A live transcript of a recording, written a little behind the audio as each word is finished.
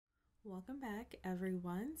Welcome back,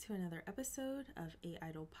 everyone, to another episode of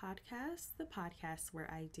A.IdlePodcast, the podcast where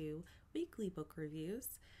I do weekly book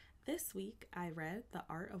reviews. This week, I read The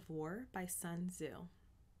Art of War by Sun Tzu.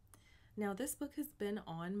 Now, this book has been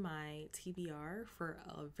on my TBR for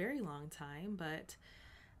a very long time, but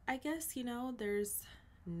I guess, there's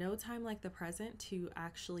no time like the present to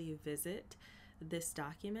actually visit this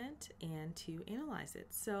document and to analyze it.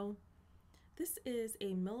 So, this is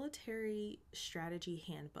a military strategy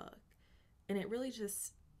handbook, and it really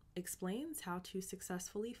just explains how to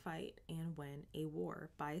successfully fight and win a war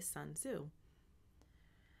by Sun Tzu.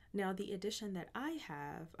 Now, the edition that I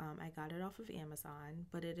have, I got it off of Amazon,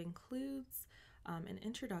 but it includes an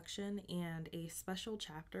introduction and a special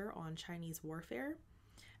chapter on Chinese warfare.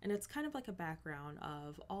 And it's kind of like a background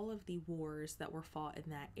of all of the wars that were fought in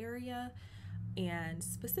that area, and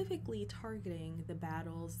specifically targeting the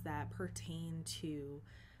battles that pertain to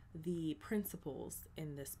the principles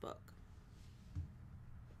in this book.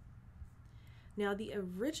 Now, the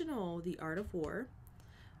original The Art of War,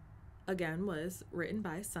 again, was written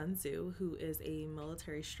by Sun Tzu, who is a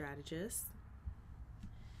military strategist.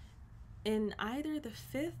 In either the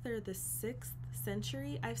 5th or the 6th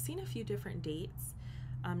century, I've seen a few different dates.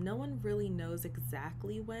 No one really knows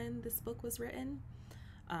exactly when this book was written,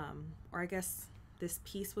 or I guess this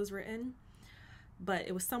piece was written, but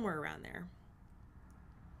it was somewhere around there.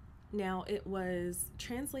 Now, it was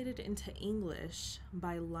translated into English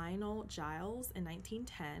by Lionel Giles in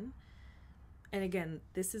 1910. And again,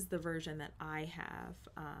 this is the version that I have.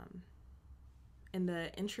 And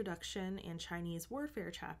the introduction and Chinese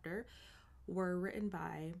warfare chapter were written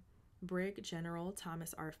by Brig General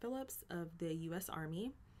Thomas R. Phillips of the U.S.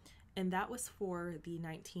 Army. And that was for the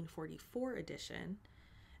 1944 edition.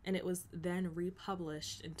 And it was then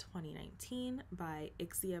republished in 2019 by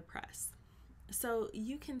Ixia Press. So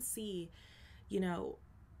you can see,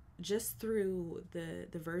 just through the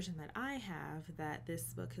version that I have, that this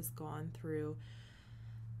book has gone through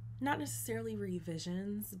not necessarily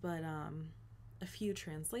revisions, but a few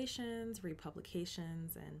translations,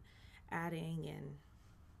 republications, and adding and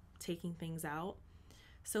taking things out.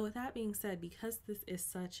 So with that being said, because this is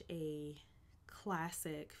such a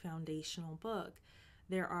classic foundational book,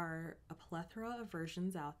 there are a plethora of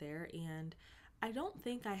versions out there, and I don't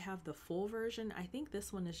think I have the full version. I think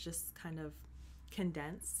this one is just kind of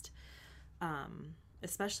condensed,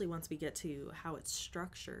 especially once we get to how it's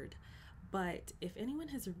structured. But if anyone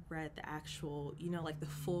has read the actual, like the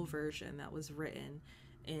full version that was written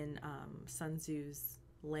in Sun Tzu's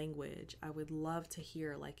language, I would love to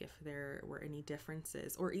hear if there were any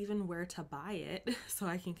differences, or even where to buy it so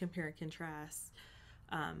I can compare and contrast.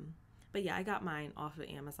 But yeah, I got mine off of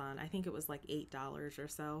Amazon. I think it was like $8 or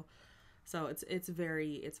so. So it's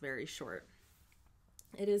very short.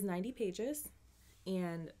 It is 90 pages,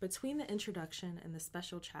 and between the introduction and the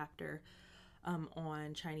special chapter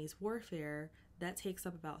on Chinese warfare, that takes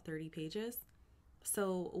up about 30 pages.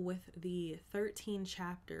 So with the 13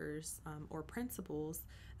 chapters or principles,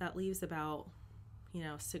 that leaves about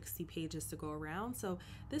 60 pages to go around. So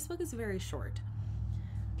this book is very short.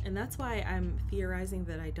 And that's why I'm theorizing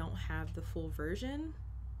that I don't have the full version.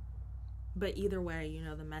 But either way,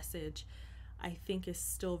 the message I think is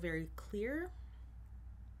still very clear.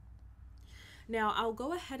 Now, I'll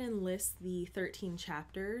go ahead and list the 13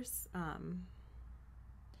 chapters.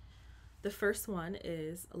 The first one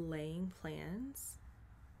is laying plans,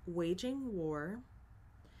 waging war,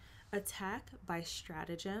 attack by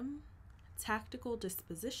stratagem, tactical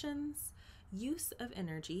dispositions, use of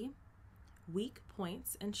energy, weak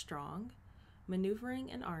points and strong, maneuvering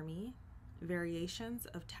an army, variations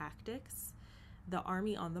of tactics, the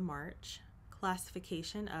army on the march,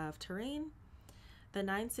 classification of terrain, the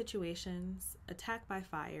 9 situations, attack by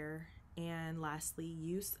fire, and lastly,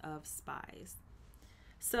 use of spies.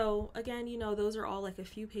 So again, those are all like a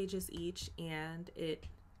few pages each, and it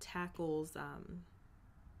tackles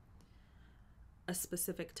a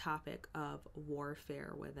specific topic of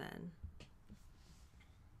warfare within.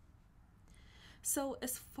 So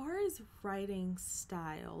as far as writing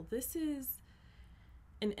style, this is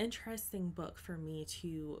an interesting book for me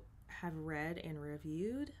to have read and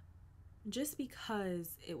reviewed, just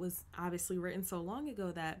because it was obviously written so long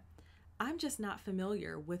ago that I'm just not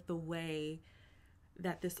familiar with the way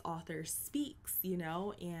that this author speaks,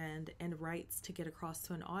 and writes to get across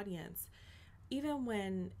to an audience. Even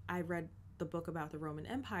when I read the book about the Roman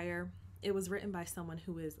Empire, it was written by someone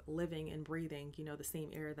who is living and breathing, the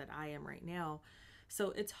same era that I am right now.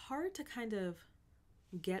 So it's hard to kind of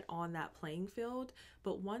get on that playing field.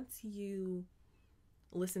 But once you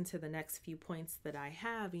listen to the next few points that I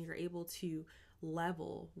have and you're able to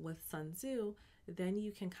level with Sun Tzu, then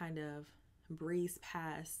you can kind of breeze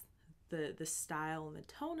past the style and the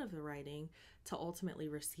tone of the writing to ultimately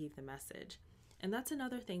receive the message. And that's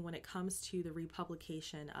another thing when it comes to the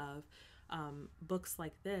republication of books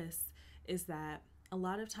like this, is that a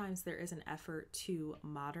lot of times there is an effort to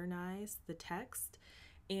modernize the text.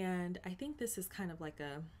 And I think this is kind of like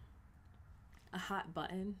a hot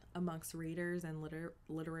button amongst readers and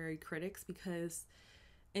literary critics, because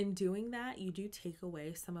in doing that, you do take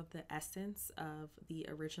away some of the essence of the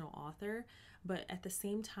original author, but at the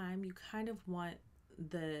same time, you kind of want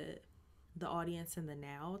the audience in the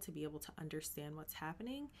now to be able to understand what's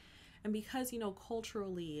happening. And because,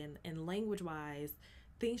 culturally and language wise,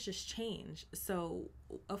 things just change. So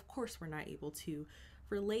of course we're not able to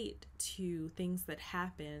relate to things that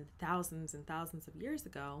happened thousands and thousands of years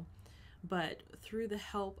ago. But through the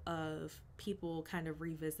help of people kind of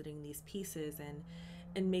revisiting these pieces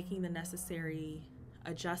and making the necessary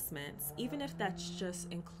adjustments, even if that's just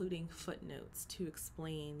including footnotes to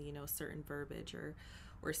explain, certain verbiage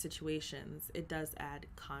or situations, it does add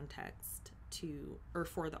context to or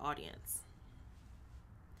for the audience.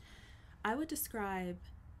 I would describe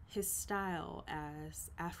his style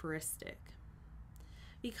as aphoristic,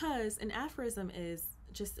 because an aphorism is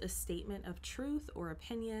just a statement of truth or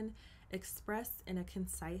opinion expressed in a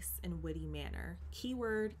concise and witty manner.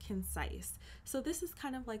 Keyword concise. So this is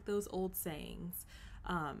kind of like those old sayings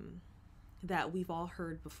that we've all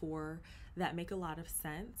heard before that make a lot of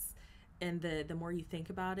sense. And the more you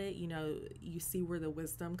think about it, you see where the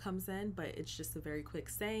wisdom comes in, but it's just a very quick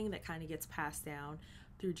saying that kind of gets passed down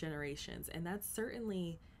through generations. And that's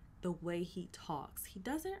certainly the way he talks. He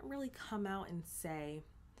doesn't really come out and say,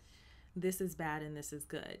 this is bad and this is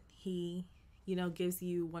good. He, gives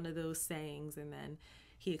you one of those sayings and then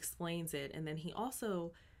he explains it. And then he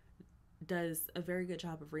also does a very good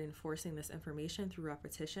job of reinforcing this information through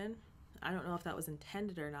repetition. I don't know if that was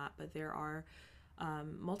intended or not, but there are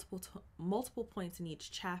multiple points in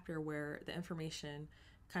each chapter where the information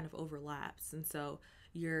kind of overlaps. And so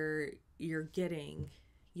you're getting,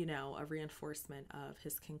 a reinforcement of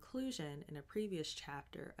his conclusion in a previous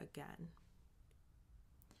chapter again.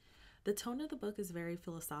 The tone of the book is very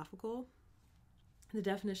philosophical. The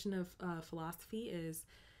definition of philosophy is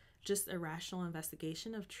just a rational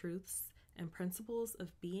investigation of truths and principles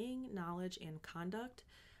of being, knowledge, and conduct.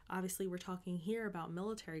 Obviously, we're talking here about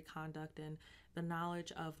military conduct and the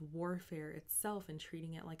knowledge of warfare itself and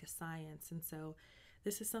treating it like a science. And so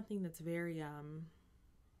this is something that's very,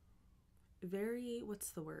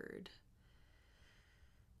 what's the word?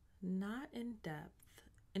 Not in depth,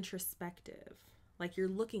 introspective. Like you're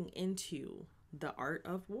looking into the art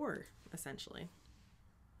of war, essentially.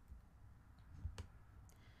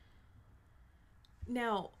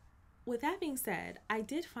 Now, with that being said, I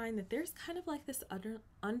did find that there's kind of like this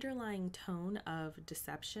underlying tone of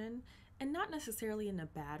deception, and not necessarily in a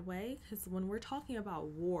bad way, because when we're talking about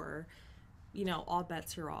war, all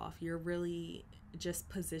bets are off. You're really just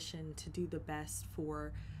positioned to do the best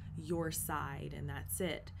for your side, and that's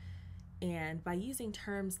it. And by using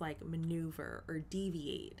terms like maneuver or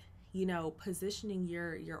deviate, positioning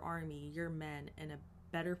your army, your men in a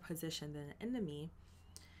better position than an enemy,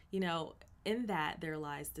 in that there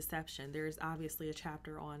lies deception. There's obviously a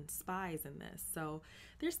chapter on spies in this. So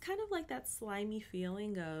there's kind of like that slimy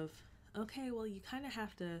feeling of, okay, well, you kind of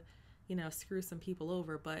have to, screw some people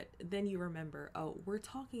over, but then you remember, oh, we're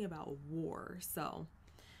talking about war. So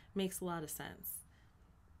makes a lot of sense.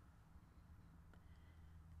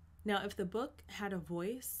 Now, if the book had a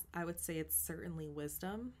voice, I would say it's certainly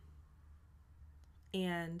wisdom.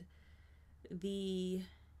 And the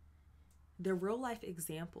real life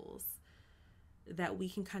examples that we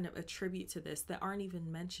can kind of attribute to this that aren't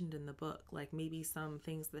even mentioned in the book, like maybe some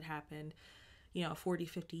things that happened, 40,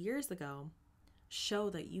 50 years ago, show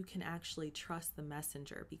that you can actually trust the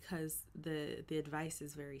messenger because the advice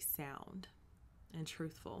is very sound and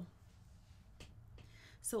truthful.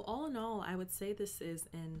 So all in all, I would say this is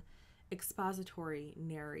an expository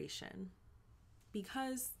narration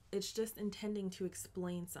because it's just intending to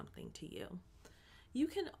explain something to you. You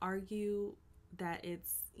can argue that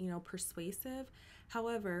it's, persuasive.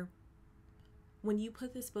 However, when you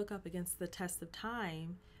put this book up against the test of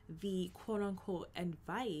time, the quote unquote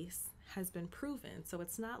advice has been proven. So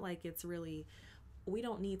it's not like it's really, we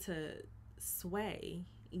don't need to sway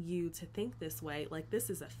you to think this way. Like this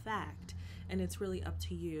is a fact, and it's really up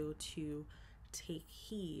to you to take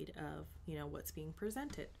heed of, what's being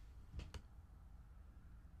presented.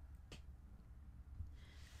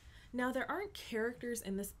 Now, there aren't characters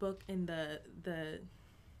in this book in the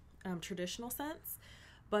traditional sense,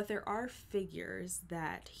 but there are figures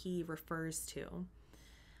that he refers to.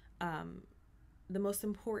 the most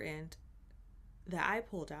important that I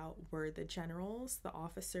pulled out were the generals, the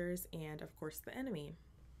officers, and of course the enemy.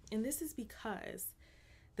 And this is because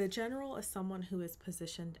the general is someone who is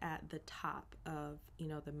positioned at the top of,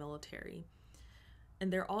 the military.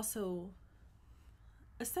 And they're also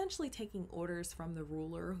essentially taking orders from the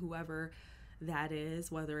ruler, whoever that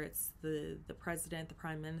is, whether it's the president, the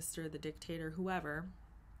prime minister, the dictator, whoever.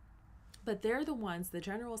 But they're the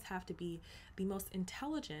generals have to be the most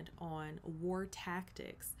intelligent on war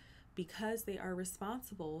tactics, because they are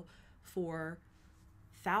responsible for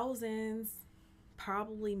thousands,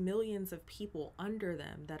 probably millions of people under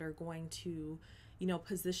them that are going to,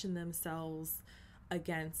 position themselves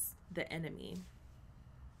against the enemy.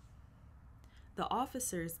 The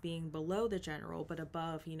officers being below the general but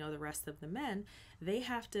above, the rest of the men, they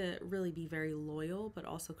have to really be very loyal but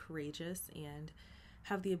also courageous and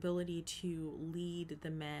have the ability to lead the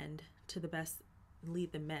men to the best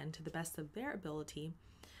of their ability,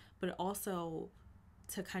 but also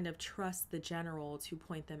to kind of trust the general to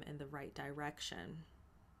point them in the right direction.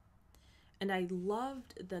 And I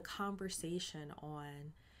loved the conversation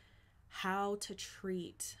on how to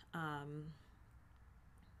treat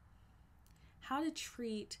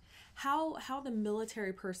how the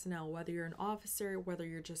military personnel, whether you're an officer, whether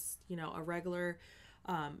you're just, a regular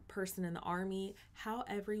person in the army, how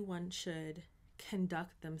everyone should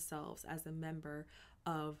conduct themselves as a member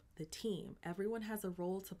of the team. Everyone has a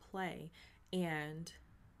role to play, and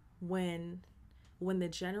when the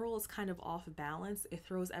general is kind of off balance, it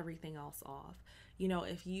throws everything else off.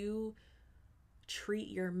 If you treat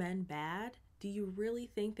your men bad, do you really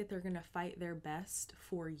think that they're going to fight their best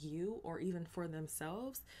for you or even for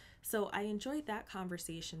themselves? So I enjoyed that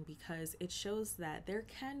conversation because it shows that there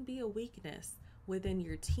can be a weakness within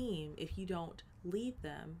your team if you don't lead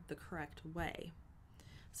them the correct way.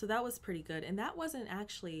 So that was pretty good. And that wasn't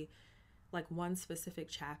actually like one specific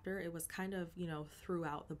chapter. It was kind of,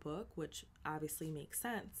 throughout the book, which obviously makes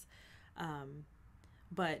sense.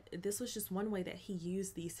 But this was just one way that he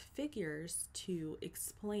used these figures to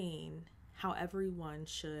explain how everyone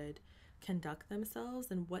should conduct themselves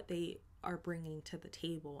and what they are bringing to the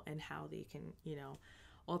table and how they can,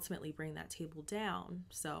 ultimately bring that table down.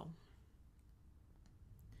 So,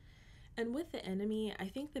 and with the enemy, I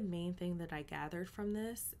think the main thing that I gathered from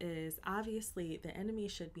this is obviously the enemy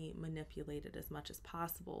should be manipulated as much as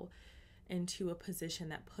possible into a position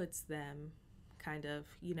that puts them kind of,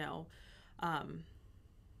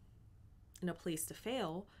 in a place to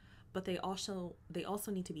fail, but they also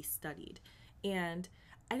need to be studied. And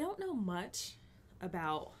I don't know much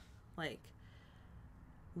about like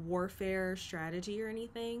warfare strategy or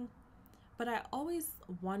anything, but I always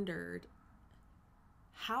wondered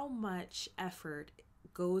how much effort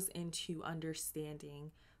goes into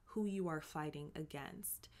understanding who you are fighting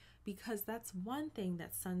against, because that's one thing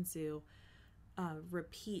that Sun Tzu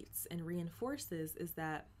repeats and reinforces, is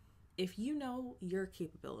that if you know your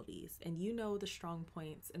capabilities and you know the strong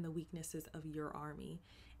points and the weaknesses of your army,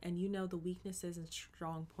 and you know the weaknesses and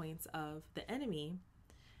strong points of the enemy,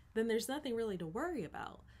 then there's nothing really to worry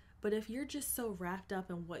about. But if you're just so wrapped up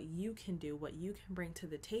in what you can do, what you can bring to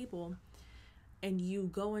the table, and you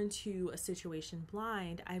go into a situation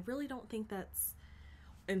blind, I really don't think that's,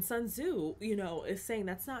 and Sun Tzu, is saying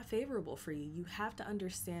that's not favorable for you. You have to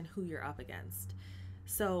understand who you're up against.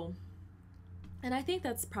 So, and I think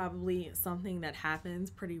that's probably something that happens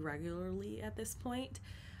pretty regularly at this point,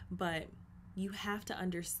 but you have to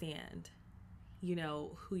understand,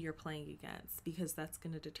 who you're playing against, because that's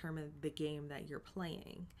going to determine the game that you're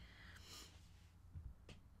playing.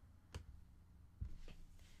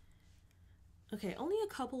 Okay, only a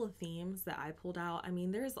couple of themes that I pulled out. I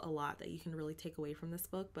mean, there's a lot that you can really take away from this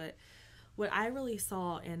book, but what I really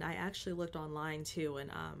saw, and I actually looked online too, and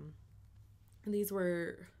these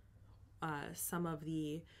were some of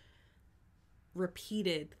the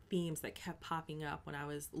repeated themes that kept popping up when I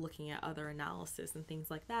was looking at other analysis and things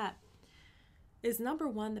like that, is number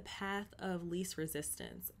one, the path of least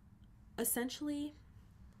resistance. Essentially,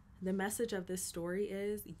 the message of this story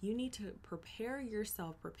is you need to prepare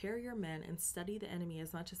yourself, prepare your men, and study the enemy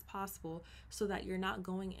as much as possible so that you're not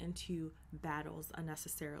going into battles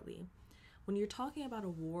unnecessarily. When you're talking about a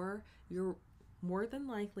war, you're more than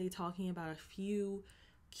likely talking about a few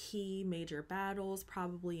key major battles,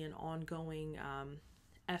 probably an ongoing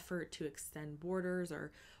effort to extend borders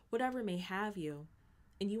or whatever may have you.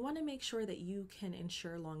 And you want to make sure that you can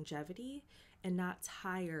ensure longevity and not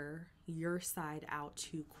tire your side out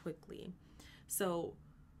too quickly. So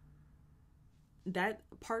that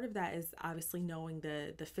part of that is obviously knowing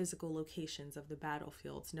the physical locations of the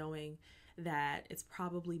battlefields, knowing that it's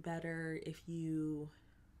probably better if you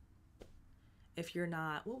if you're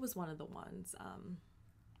not, what was one of the ones?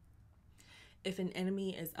 If an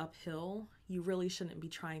enemy is uphill, you really shouldn't be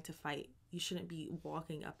trying to fight. You shouldn't be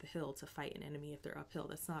walking up the hill to fight an enemy if they're uphill.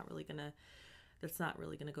 That's not really gonna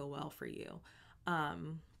go well for you.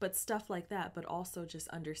 But stuff like that, but also just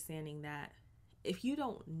understanding that if you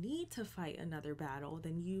don't need to fight another battle,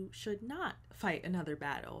 then you should not fight another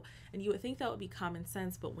battle. And you would think that would be common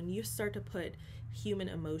sense, but when you start to put human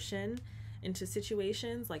emotion into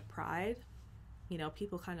situations like pride,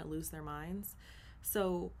 people kind of lose their minds.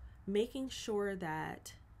 So making sure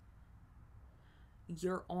that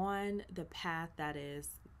you're on the path that is,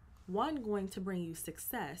 one, going to bring you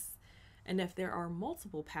success. And if there are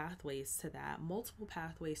multiple pathways to that, multiple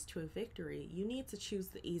pathways to a victory, you need to choose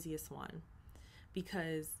the easiest one,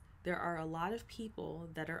 because there are a lot of people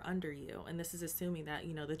that are under you. And this is assuming that,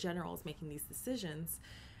 the general is making these decisions.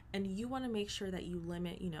 And you want to make sure that you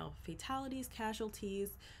limit, fatalities, casualties,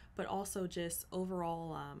 but also just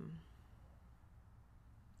overall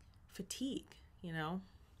fatigue,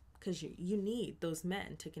 because you need those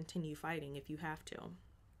men to continue fighting if you have to.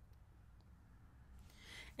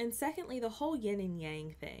 And secondly, the whole yin and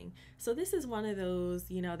yang thing. So this is one of those,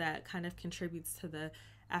 that kind of contributes to the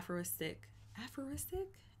aphoristic.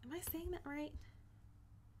 Am I saying that right?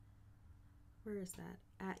 Where is that?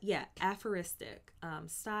 Aphoristic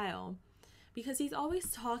style. Because he's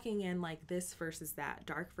always talking in like this versus that,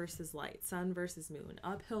 dark versus light, sun versus moon,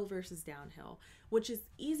 uphill versus downhill, which is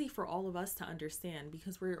easy for all of us to understand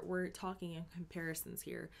because we're talking in comparisons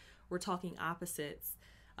here. We're talking opposites,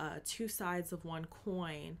 two sides of one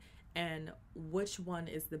coin, and which one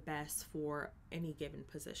is the best for any given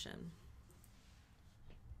position.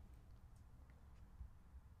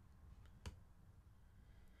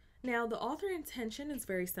 Now, the author intention is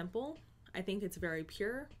very simple. I think it's very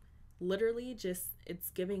pure. Literally just, it's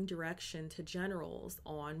giving direction to generals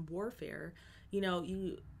on warfare.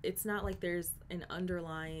 It's not like there's an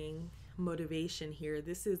underlying motivation here.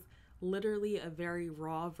 This is literally a very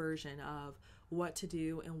raw version of what to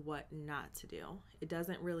do and what not to do. It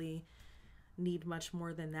doesn't really need much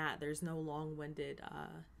more than that. There's no long-winded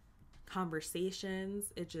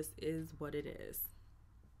conversations. It just is what it is.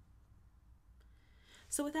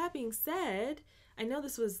 So with that being said, I know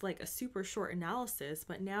this was like a super short analysis,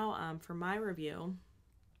 but now for my review,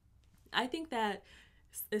 I think that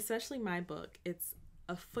especially my book, it's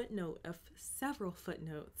a footnote of several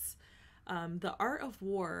footnotes. The art of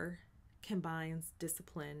war combines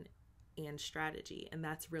discipline and strategy, and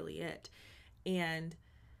that's really it. And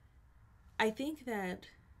I think that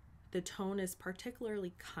the tone is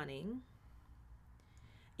particularly cunning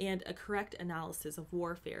and a correct analysis of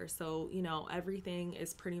warfare. So, everything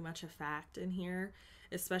is pretty much a fact in here,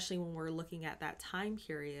 especially when we're looking at that time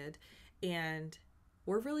period. And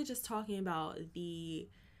we're really just talking about the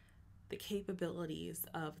capabilities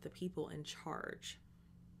of the people in charge.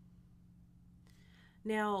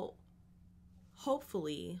 Now,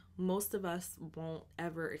 hopefully, most of us won't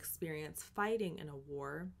ever experience fighting in a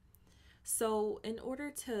war. So in order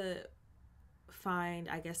to find,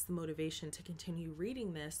 I guess, the motivation to continue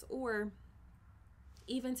reading this, or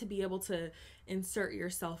even to be able to insert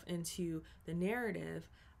yourself into the narrative,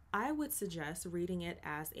 I would suggest reading it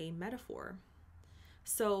as a metaphor.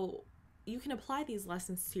 So you can apply these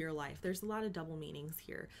lessons to your life. There's a lot of double meanings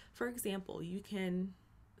here. For example, you can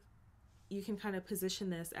kind of position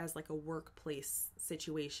this as like a workplace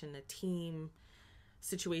situation, a team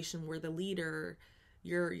situation where the leader,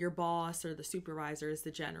 your boss or the supervisor is the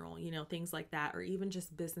general, things like that, or even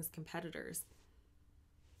just business competitors.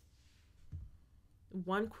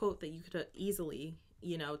 One quote that you could easily,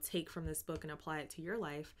 take from this book and apply it to your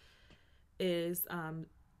life is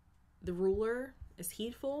the ruler is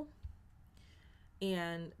heedful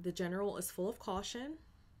and the general is full of caution.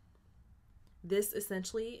 This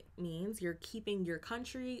essentially means you're keeping your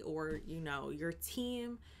country or, your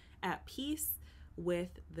team at peace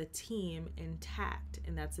with the team intact.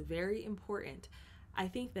 And that's very important. I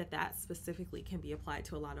think that specifically can be applied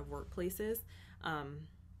to a lot of workplaces.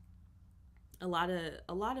 A lot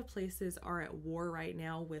of places are at war right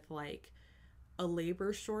now with like a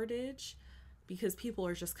labor shortage because people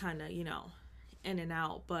are just kind of, in and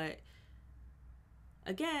out. But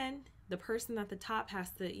again, the person at the top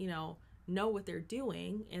has to, know what they're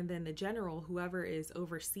doing, and then the general, whoever is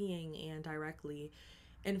overseeing and directly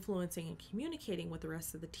influencing and communicating with the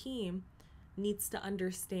rest of the team, needs to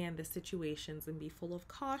understand the situations and be full of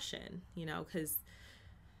caution, because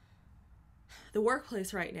the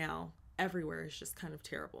workplace right now everywhere is just kind of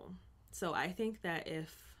terrible. So I think that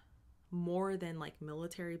if more than like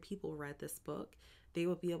military people read this book, they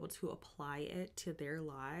would be able to apply it to their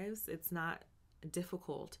lives. It's not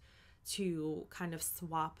difficult to kind of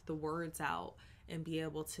swap the words out and be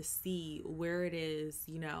able to see where it is,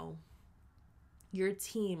 your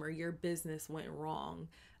team or your business went wrong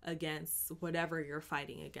against whatever you're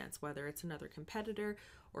fighting against, whether it's another competitor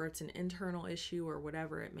or it's an internal issue or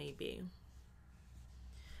whatever it may be.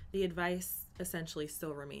 The advice essentially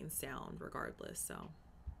still remains sound regardless. So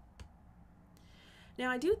now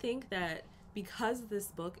I do think that because this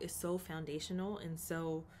book is so foundational and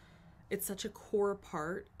so it's such a core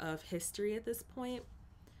part of history at this point,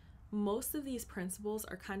 most of these principles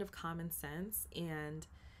are kind of common sense, and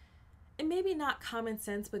maybe not common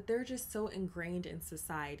sense, but they're just so ingrained in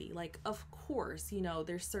society. Like, of course,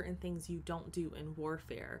 there's certain things you don't do in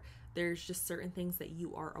warfare. There's just certain things that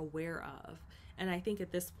you are aware of. And I think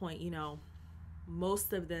at this point,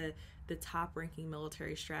 most of the top ranking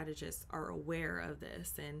military strategists are aware of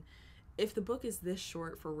this. And if the book is this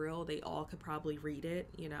short, for real, they all could probably read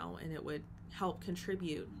it, and it would help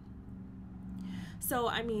contribute. So,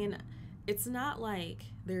 I mean, it's not like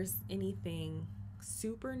there's anything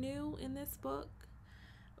super new in this book,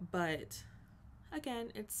 but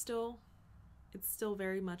again, it still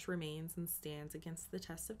very much remains and stands against the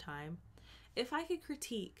test of time. If I could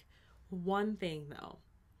critique one thing though,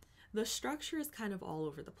 the structure is kind of all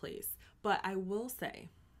over the place, but I will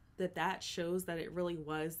say that shows that it really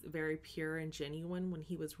was very pure and genuine when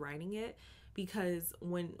he was writing it, because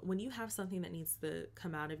when you have something that needs to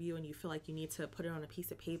come out of you and you feel like you need to put it on a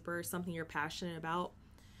piece of paper, something you're passionate about,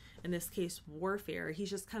 in this case warfare, he's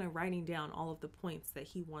just kind of writing down all of the points that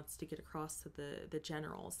he wants to get across to the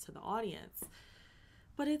generals, to the audience.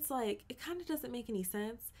 But it's like, it kind of doesn't make any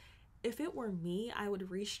sense. If it were me, I would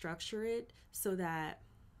restructure it so that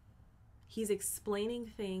he's explaining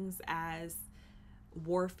things as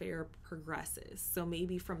warfare progresses. So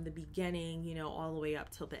maybe from the beginning, all the way up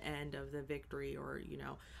till the end of the victory or,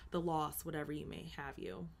 the loss, whatever you may have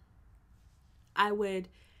you. I would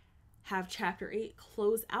have chapter 8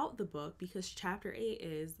 close out the book, because chapter 8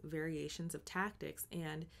 is variations of tactics.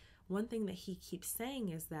 And one thing that he keeps saying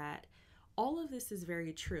is that all of this is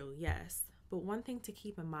very true, yes. But one thing to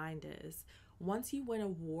keep in mind is once you win a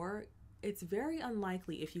war, it's very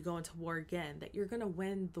unlikely if you go into war again that you're going to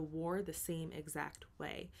win the war the same exact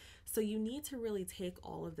way. So you need to really take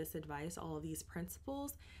all of this advice, all of these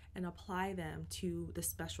principles, and apply them to the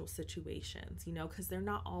special situations, because they're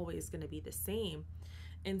not always going to be the same.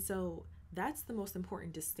 And so that's the most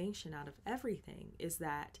important distinction out of everything, is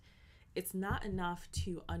that it's not enough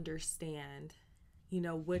to understand,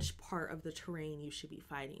 which part of the terrain you should be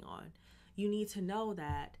fighting on. You need to know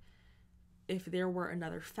that if there were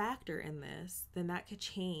another factor in this, then that could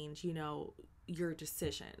change, your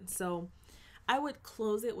decision. So I would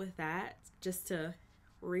close it with that, just to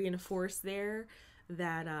reinforce there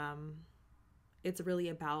that it's really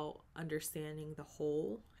about understanding the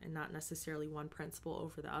whole and not necessarily one principle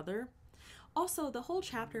over the other. Also, the whole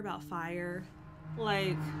chapter about fire,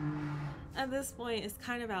 like, at this point, is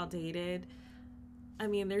kind of outdated. I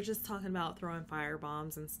mean, they're just talking about throwing fire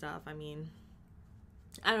bombs and stuff. I mean,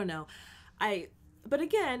 I don't know. But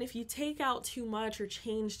again, if you take out too much or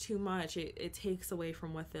change too much, it takes away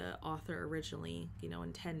from what the author originally,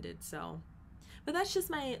 intended. So, but that's just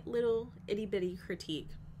my little itty bitty critique.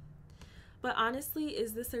 But honestly,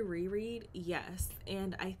 is this a reread? Yes.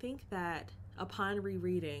 And I think that upon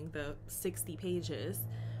rereading the 60 pages,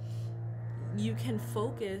 you can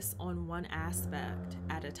focus on one aspect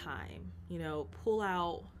at a time. Pull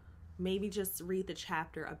out, maybe just read the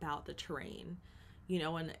chapter about the terrain,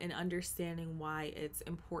 and understanding why it's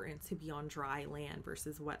important to be on dry land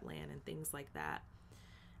versus wet land and things like that.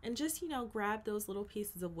 And just, grab those little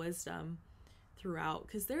pieces of wisdom throughout,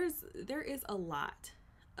 because there is a lot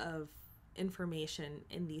of information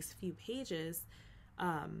in these few pages,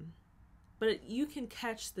 but you can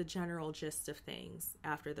catch the general gist of things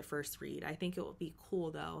after the first read. I think it would be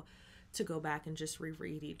cool though to go back and just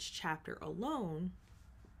reread each chapter alone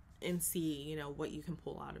and see, what you can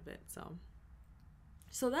pull out of it.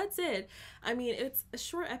 So that's it. I mean, it's a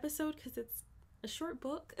short episode because it's a short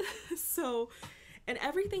book. So, and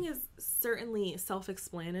everything is certainly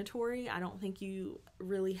self-explanatory. I don't think you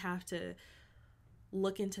really have to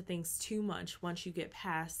look into things too much once you get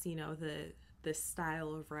past, the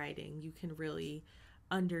style of writing. You can really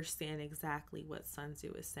understand exactly what Sun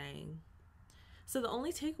Tzu is saying. So the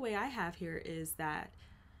only takeaway I have here is that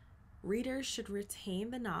readers should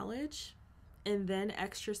retain the knowledge and then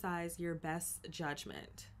exercise your best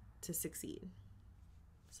judgment to succeed.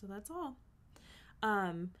 So that's all.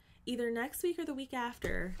 Either next week or the week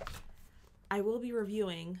after, I will be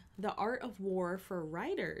reviewing The Art of War for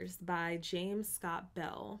Writers by James Scott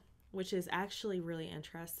Bell, which is actually really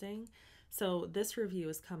interesting. So this review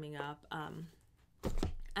is coming up.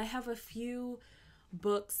 I have a few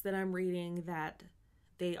books that I'm reading that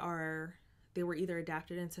they were either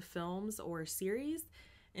adapted into films or series,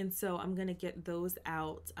 and so I'm gonna get those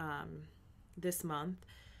out this month.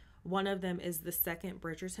 One of them is the second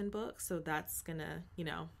Bridgerton book, so that's gonna,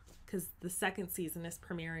 because the second season is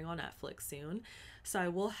premiering on Netflix soon, so I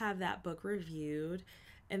will have that book reviewed.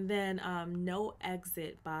 And then No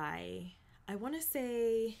Exit by, I want to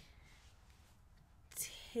say,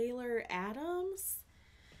 Taylor Adams.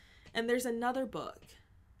 And there's another book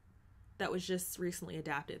that was just recently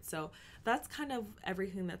adapted. So that's kind of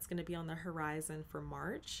everything that's going to be on the horizon for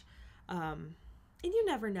March. And you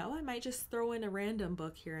never know, I might just throw in a random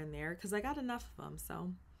book here and there because I got enough of them.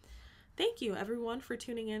 So thank you everyone for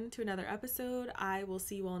tuning in to another episode. I will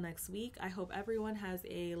see you all next week. I hope everyone has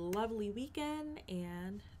a lovely weekend,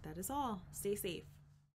 and that is all. Stay safe.